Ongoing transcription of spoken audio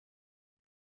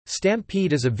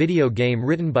Stampede is a video game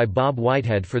written by Bob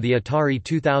Whitehead for the Atari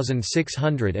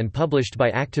 2600 and published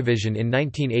by Activision in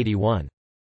 1981.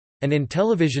 An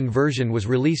Intellivision version was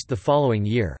released the following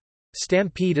year.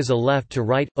 Stampede is a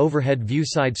left-to-right, overhead view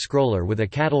side-scroller with a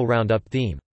cattle roundup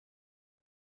theme.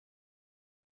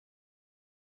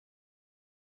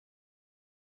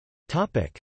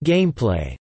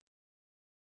 Gameplay.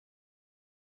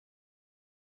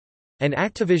 An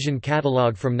Activision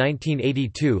catalog from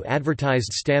 1982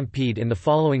 advertised Stampede in the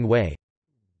following way.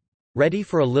 Ready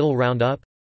for a little roundup?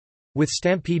 With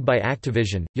Stampede by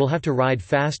Activision, you'll have to ride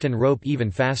fast and rope even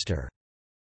faster.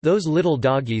 Those little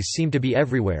doggies seem to be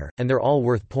everywhere, and they're all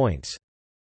worth points.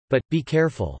 But, be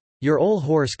careful. Your old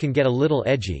horse can get a little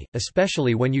edgy,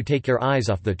 especially when you take your eyes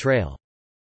off the trail.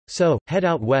 So, head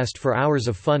out west for hours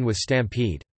of fun with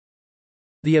Stampede.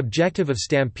 The objective of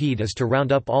Stampede is to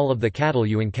round up all of the cattle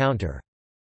you encounter.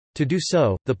 To do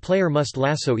so, the player must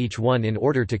lasso each one in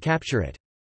order to capture it.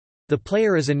 The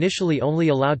player is initially only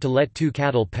allowed to let 2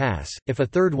 cattle pass. If a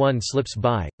third one slips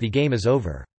by, the game is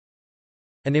over.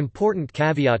 An important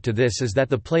caveat to this is that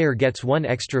the player gets 1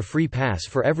 extra free pass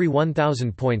for every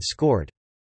 1,000 points scored.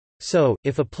 So,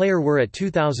 if a player were at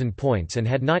 2,000 points and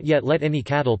had not yet let any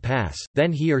cattle pass,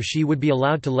 then he or she would be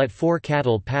allowed to let 4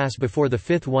 cattle pass before the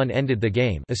 5th one ended the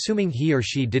game, assuming he or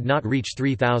she did not reach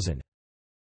 3,000.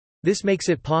 This makes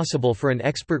it possible for an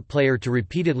expert player to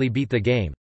repeatedly beat the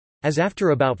game, as after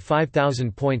about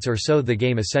 5,000 points or so the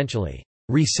game essentially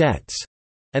resets,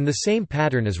 and the same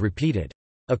pattern is repeated.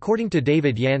 According to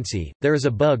David Yancey, there is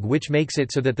a bug which makes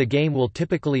it so that the game will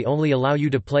typically only allow you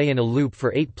to play in a loop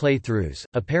for 8 playthroughs.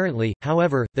 Apparently,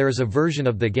 however, there is a version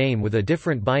of the game with a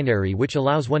different binary which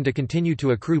allows one to continue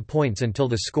to accrue points until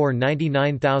the score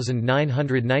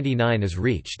 99,999 is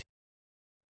reached.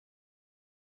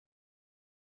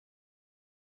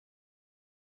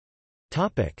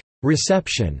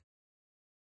 Reception.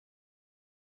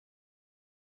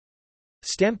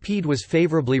 Stampede was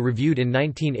favorably reviewed in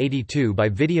 1982 by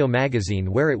Video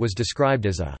Magazine, where it was described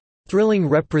as a thrilling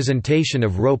representation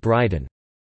of rope riding,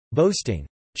 boasting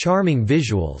charming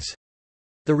visuals.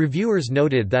 The reviewers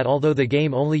noted that although the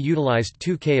game only utilized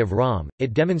 2K of ROM,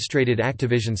 it demonstrated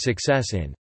Activision's success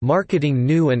in marketing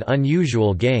new and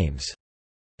unusual games,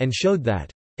 and showed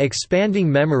that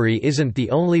expanding memory isn't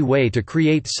the only way to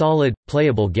create solid,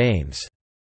 playable games.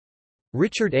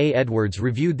 Richard A. Edwards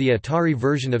reviewed the Atari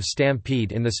version of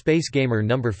Stampede in the Space Gamer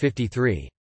No. 53.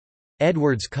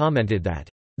 Edwards commented that,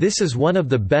 "This is one of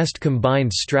the best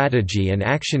combined strategy and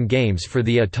action games for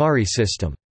the Atari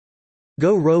system.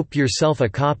 Go rope yourself a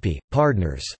copy,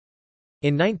 pardners."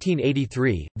 In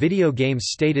 1983, Video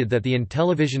Games stated that the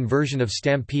Intellivision version of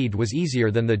Stampede was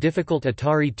easier than the difficult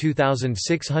Atari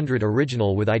 2600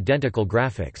 original with identical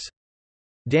graphics.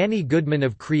 Danny Goodman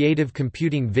of Creative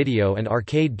Computing Video and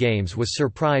Arcade Games was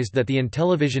surprised that the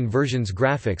Intellivision version's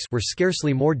graphics were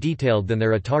scarcely more detailed than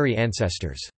their Atari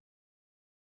ancestors.